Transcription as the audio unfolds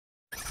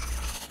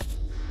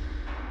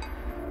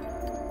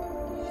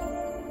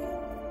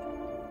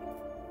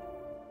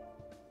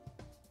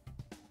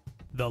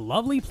The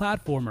lovely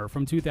platformer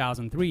from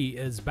 2003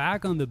 is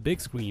back on the big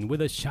screen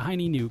with a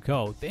shiny new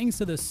coat thanks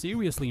to the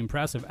seriously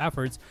impressive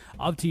efforts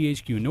of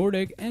THQ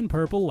Nordic and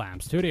Purple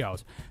Lamp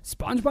Studios.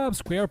 SpongeBob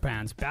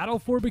SquarePants Battle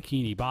for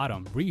Bikini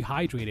Bottom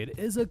Rehydrated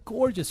is a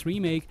gorgeous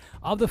remake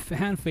of the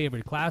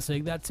fan-favorite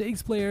classic that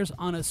takes players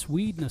on a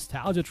sweet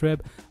nostalgia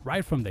trip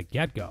right from the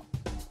get-go.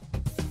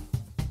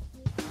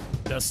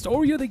 The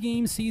story of the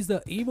game sees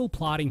the evil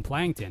plotting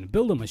Plankton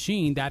build a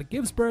machine that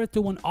gives birth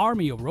to an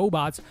army of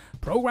robots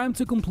programmed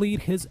to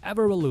complete his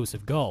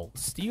ever-elusive goal: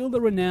 steal the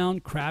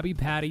renowned Krabby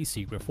Patty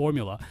secret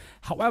formula.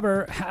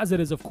 However, as it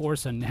is of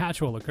course a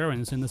natural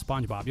occurrence in the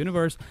SpongeBob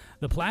universe,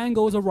 the plan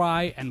goes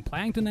awry and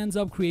Plankton ends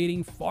up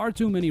creating far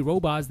too many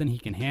robots than he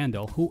can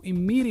handle, who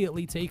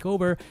immediately take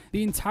over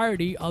the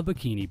entirety of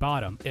Bikini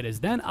Bottom. It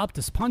is then up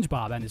to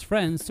SpongeBob and his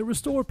friends to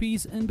restore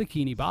peace in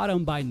Bikini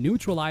Bottom by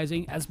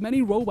neutralizing as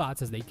many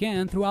robots as they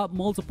can throughout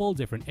multiple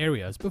different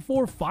areas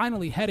before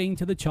finally heading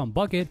to the chum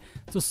bucket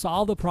to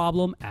solve the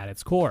problem at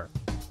its core.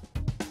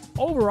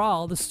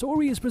 Overall, the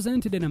story is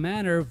presented in a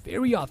manner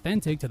very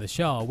authentic to the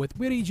show, with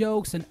witty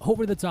jokes and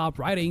over-the-top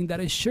writing that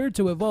is sure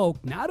to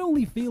evoke not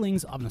only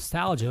feelings of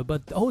nostalgia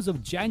but those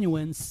of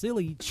genuine,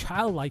 silly,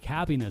 childlike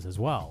happiness as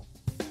well.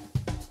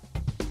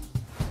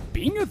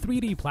 Being a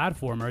 3D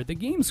platformer, the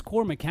game's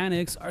core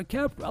mechanics are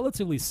kept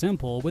relatively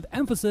simple, with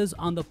emphasis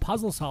on the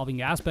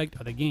puzzle-solving aspect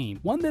of the game,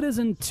 one that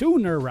isn't too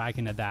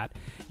nerve-wracking at that.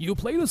 You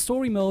play the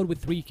story mode with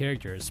 3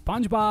 characters: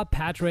 SpongeBob,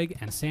 Patrick,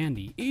 and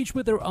Sandy, each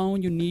with their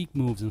own unique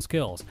moves and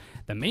skills.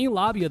 The main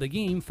lobby of the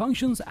game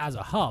functions as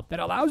a hub that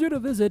allows you to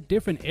visit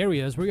different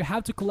areas where you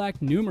have to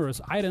collect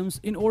numerous items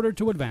in order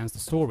to advance the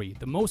story,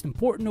 the most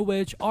important of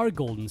which are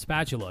golden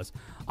spatulas.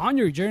 On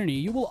your journey,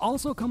 you will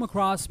also come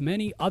across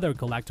many other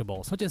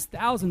collectibles, such as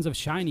thousands of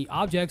shiny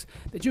objects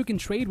that you can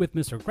trade with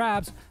Mr.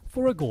 Krabs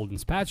for a golden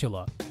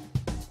spatula.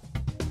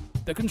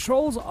 The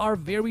controls are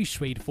very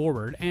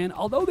straightforward, and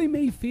although they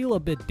may feel a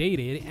bit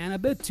dated and a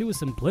bit too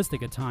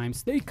simplistic at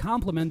times, they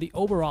complement the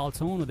overall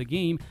tone of the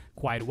game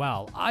quite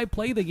well. I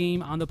played the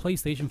game on the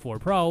PlayStation 4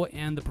 Pro,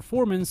 and the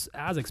performance,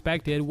 as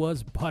expected,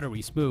 was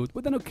buttery smooth,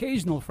 with an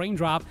occasional frame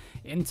drop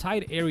in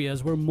tight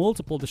areas where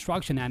multiple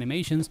destruction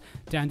animations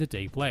tend to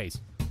take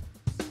place.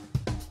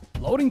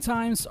 Loading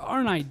times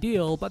aren't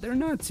ideal, but they're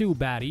not too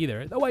bad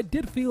either, though I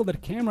did feel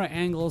that camera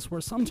angles were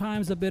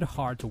sometimes a bit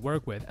hard to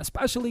work with,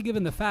 especially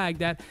given the fact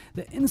that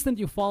the instant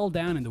you fall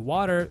down in the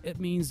water, it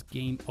means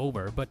game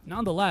over. But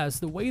nonetheless,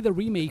 the way the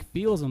remake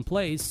feels and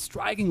plays,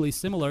 strikingly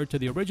similar to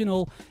the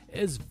original,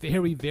 is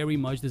very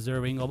much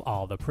deserving of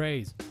all the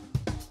praise.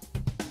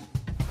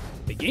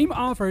 The game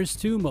offers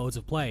 2 modes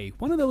of play,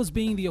 one of those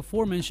being the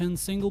aforementioned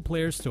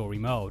single-player story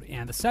mode,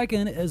 and the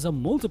second is a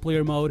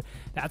multiplayer mode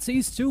that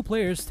sees 2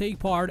 players take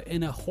part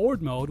in a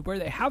horde mode where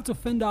they have to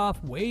fend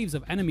off waves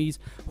of enemies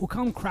who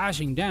come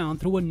crashing down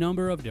through a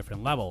number of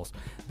different levels.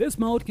 This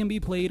mode can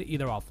be played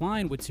either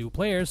offline with 2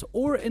 players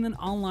or in an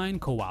online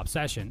co-op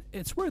session.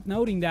 It's worth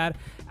noting that,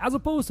 as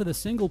opposed to the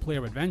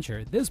single-player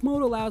adventure, this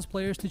mode allows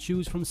players to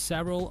choose from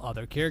several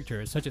other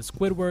characters such as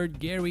Squidward,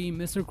 Gary,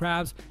 Mr.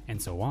 Krabs,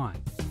 and so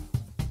on.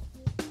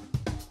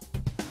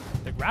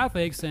 The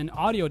graphics and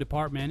audio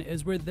department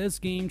is where this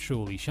game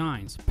truly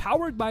shines.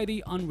 Powered by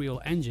the Unreal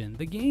Engine,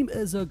 the game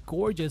is a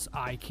gorgeous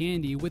eye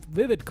candy with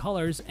vivid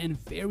colors and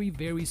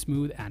very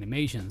smooth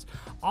animations.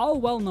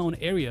 All well-known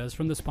areas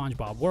from the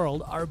SpongeBob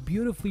world are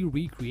beautifully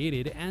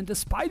recreated, and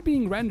despite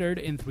being rendered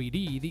in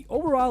 3D, the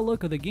overall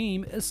look of the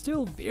game is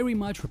still very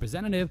much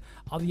representative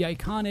of the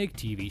iconic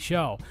TV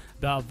show.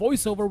 The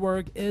voiceover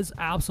work is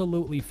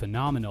absolutely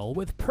phenomenal,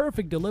 with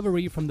perfect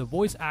delivery from the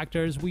voice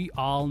actors we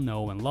all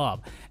know and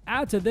love.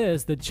 Add to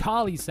this the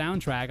jolly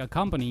soundtrack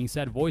accompanying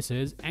said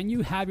voices, and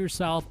you have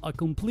yourself a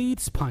complete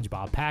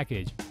SpongeBob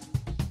package.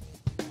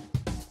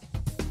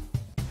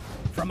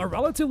 From a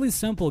relatively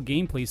simple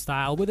gameplay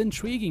style with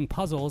intriguing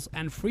puzzles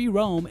and free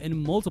roam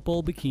in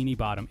multiple Bikini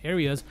Bottom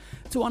areas,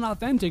 to an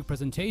authentic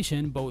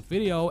presentation both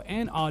video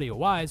and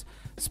audio-wise,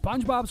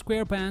 SpongeBob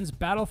SquarePants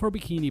Battle for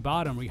Bikini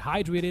Bottom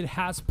Rehydrated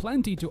has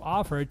plenty to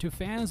offer to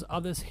fans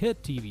of this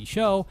hit TV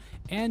show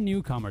and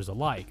newcomers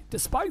alike.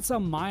 Despite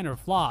some minor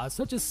flaws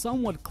such as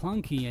somewhat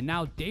clunky and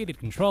outdated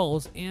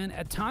controls and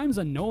at times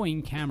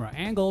annoying camera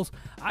angles,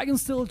 I can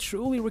still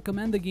truly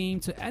recommend the game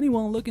to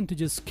anyone looking to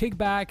just kick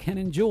back and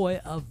enjoy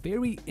a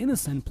very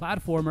innocent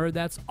platformer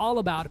that's all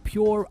about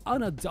pure,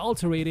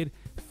 unadulterated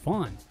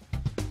fun.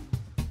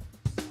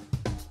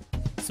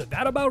 So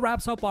that about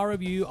wraps up our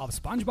review of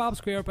SpongeBob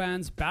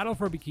SquarePants Battle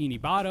for Bikini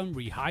Bottom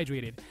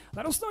Rehydrated.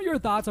 Let us know your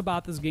thoughts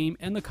about this game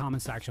in the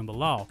comment section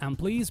below, and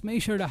please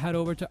make sure to head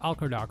over to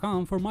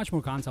AltChar.com for much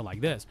more content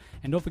like this,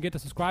 and don't forget to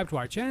subscribe to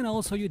our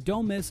channel so you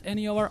don't miss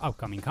any of our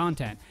upcoming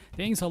content.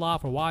 Thanks a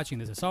lot for watching.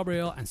 This is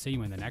Sabriel, and see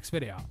you in the next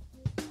video.